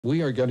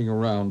We are getting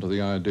around to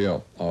the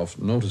idea of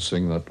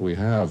noticing that we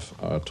have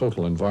a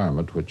total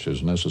environment which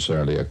is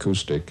necessarily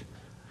acoustic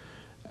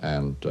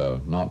and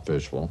not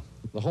visual.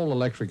 The whole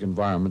electric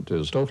environment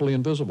is totally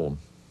invisible.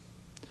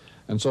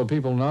 And so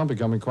people are now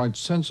becoming quite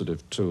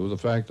sensitive to the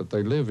fact that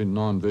they live in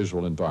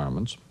non-visual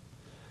environments.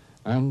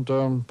 And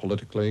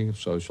politically,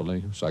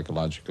 socially,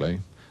 psychologically,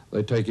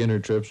 they take inner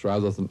trips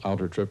rather than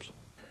outer trips.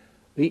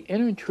 The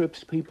inner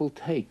trips people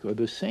take are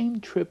the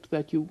same trip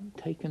that you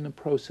take in the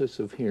process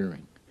of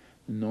hearing,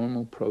 the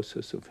normal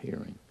process of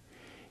hearing.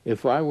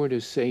 If I were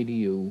to say to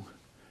you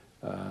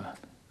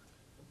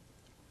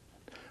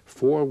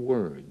 4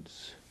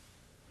 words,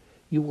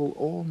 you will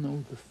all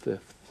know the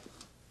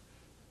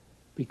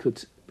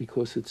 5th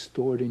because it's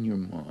stored in your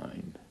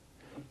mind.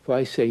 If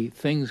I say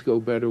things go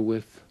better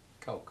with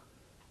Coke,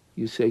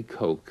 you say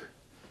Coke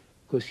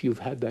because you've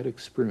had that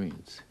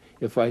experience.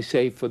 If I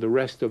say for the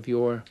rest of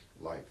your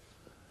life,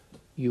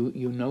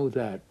 you know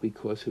that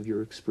because of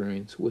your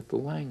experience with the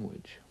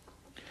language.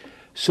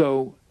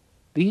 So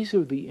these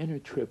are the inner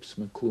trips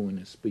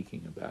McLuhan is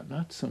speaking about,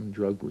 not some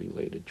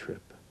drug-related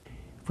trip.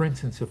 For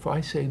instance, if I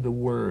say the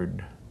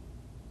word,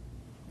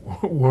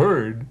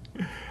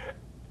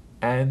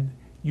 and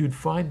you'd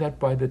find that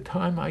by the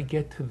time I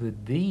get to the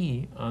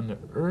D on the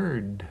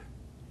erd,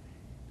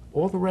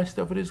 all the rest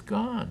of it is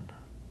gone.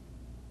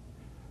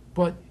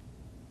 But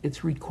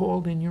it's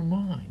recalled in your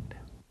mind.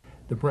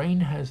 The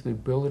brain has the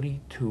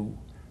ability to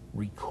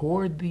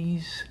record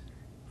these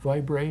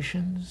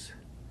vibrations,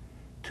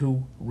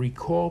 to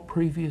recall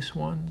previous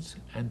ones,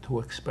 and to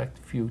expect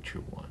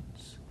future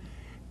ones.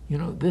 You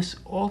know, this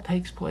all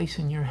takes place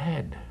in your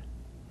head.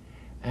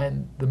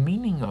 And the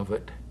meaning of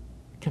it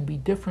can be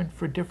different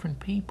for different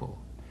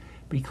people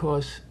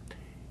because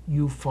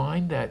you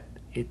find that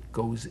it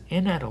goes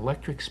in at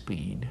electric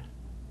speed,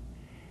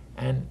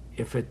 and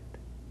if it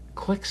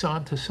clicks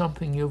onto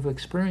something you've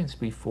experienced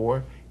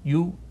before,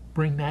 you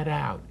bring that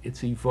out.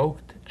 It's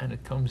evoked and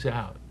it comes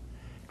out.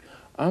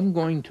 I'm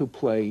going to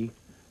play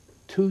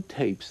 2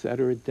 tapes that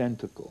are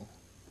identical,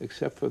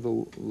 except for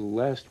the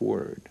last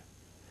word.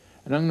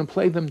 And I'm going to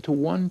play them to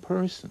one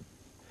person.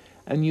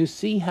 And you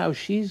see how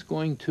she's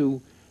going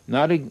to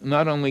not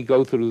only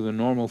go through the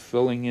normal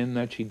filling in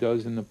that she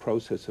does in the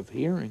process of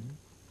hearing,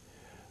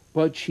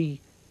 but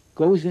she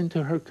goes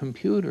into her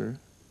computer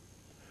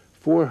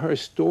for her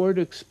stored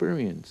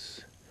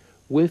experience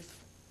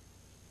with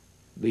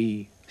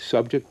the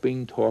subject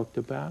being talked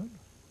about,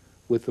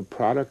 with the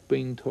product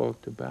being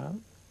talked about,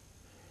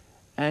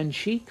 and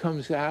she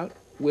comes out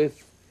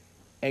with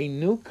a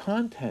new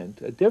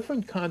content, a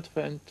different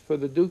content for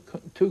the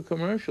 2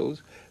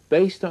 commercials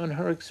based on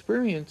her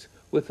experience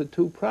with the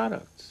 2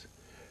 products.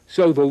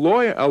 So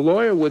a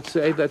lawyer would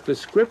say that the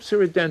scripts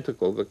are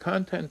identical, the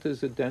content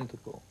is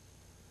identical.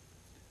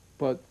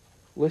 But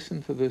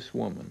listen to this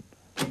woman.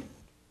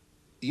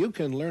 You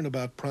can learn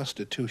about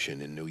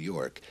prostitution in New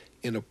York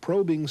in a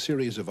probing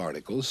series of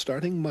articles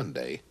starting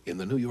Monday in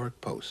the New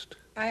York Post.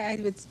 I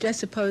would just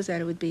suppose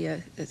that it would be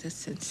a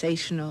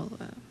sensational,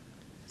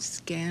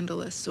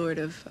 scandalous sort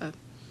of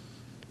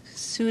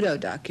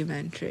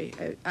pseudo-documentary.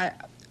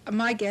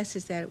 My guess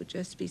is that it would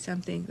just be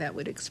something that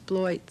would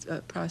exploit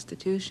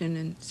prostitution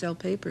and sell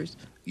papers.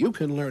 You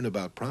can learn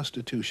about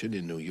prostitution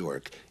in New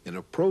York in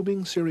a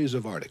probing series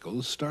of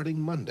articles starting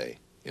Monday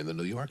in the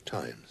New York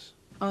Times.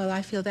 Oh,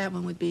 I feel that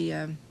one would be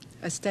a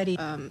study,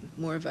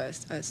 more of a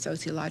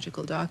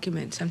sociological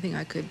document, something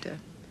I could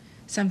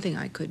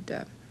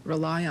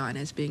rely on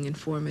as being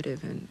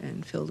informative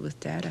and filled with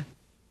data.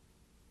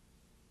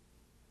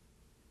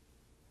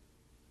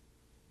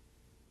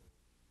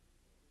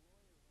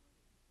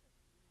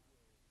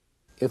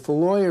 If a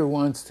lawyer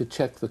wants to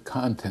check the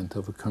content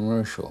of a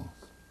commercial,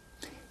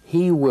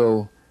 he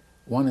will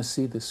want to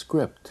see the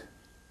script.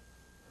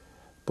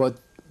 But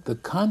the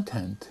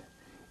content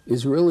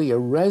is really a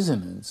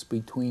resonance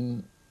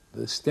between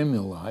the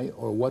stimuli,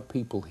 or what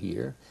people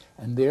hear,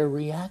 and their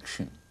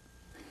reaction.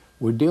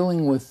 We're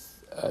dealing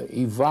with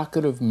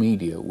evocative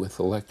media, with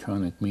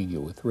electronic media,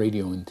 with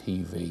radio and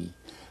TV.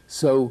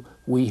 So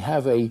we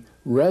have a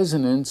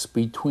resonance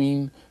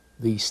between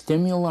the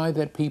stimuli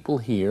that people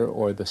hear,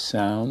 or the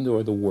sound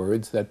or the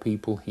words that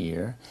people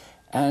hear,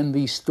 and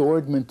the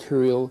stored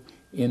material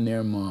in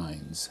their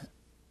minds.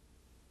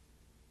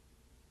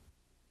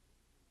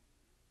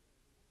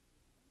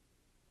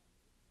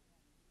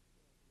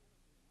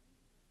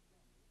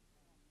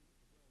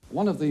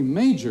 One of the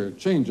major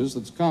changes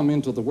that's come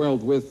into the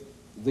world with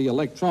the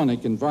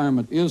electronic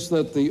environment is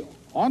that the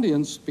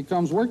audience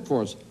becomes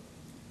workforce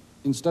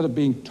instead of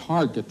being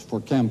target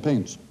for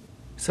campaigns.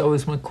 So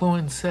as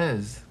McLuhan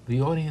says,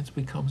 the audience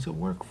becomes a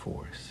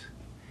workforce.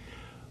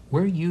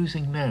 We're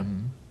using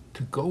them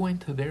to go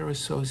into their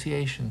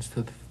associations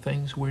to the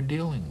things we're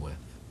dealing with.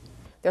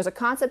 There's a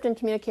concept in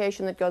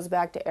communication that goes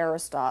back to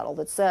Aristotle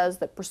that says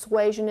that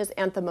persuasion is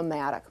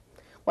enthymematic.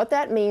 What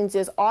that means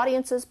is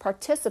audiences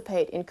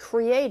participate in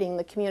creating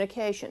the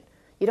communication.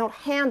 You don't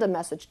hand a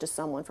message to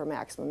someone for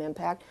maximum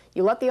impact.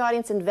 You let the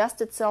audience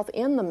invest itself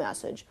in the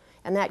message,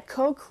 and that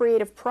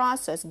co-creative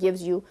process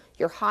gives you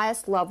your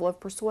highest level of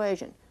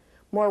persuasion.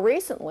 More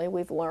recently,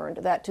 we've learned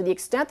that to the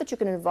extent that you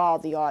can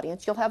involve the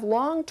audience, you'll have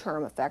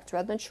long-term effects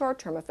rather than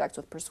short-term effects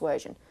with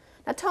persuasion.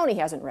 Now, Tony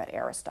hasn't read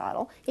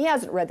Aristotle, he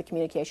hasn't read the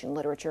communication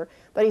literature,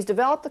 but he's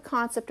developed the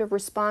concept of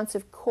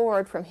responsive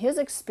chord from his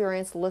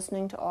experience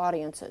listening to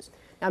audiences.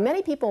 Now,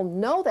 many people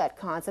know that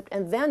concept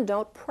and then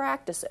don't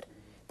practice it.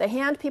 They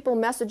hand people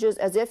messages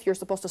as if you're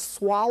supposed to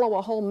swallow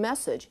a whole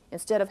message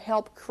instead of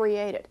help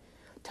create it.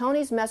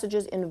 Tony's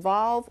messages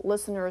involve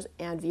listeners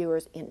and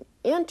viewers in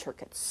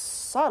intricate,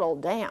 subtle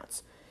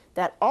dance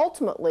that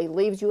ultimately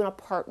leaves you in a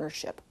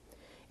partnership.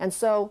 And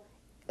so,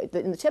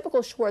 in the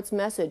typical Schwartz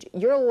message,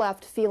 you're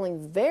left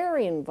feeling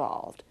very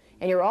involved,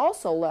 and you're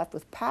also left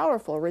with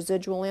powerful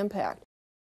residual impact.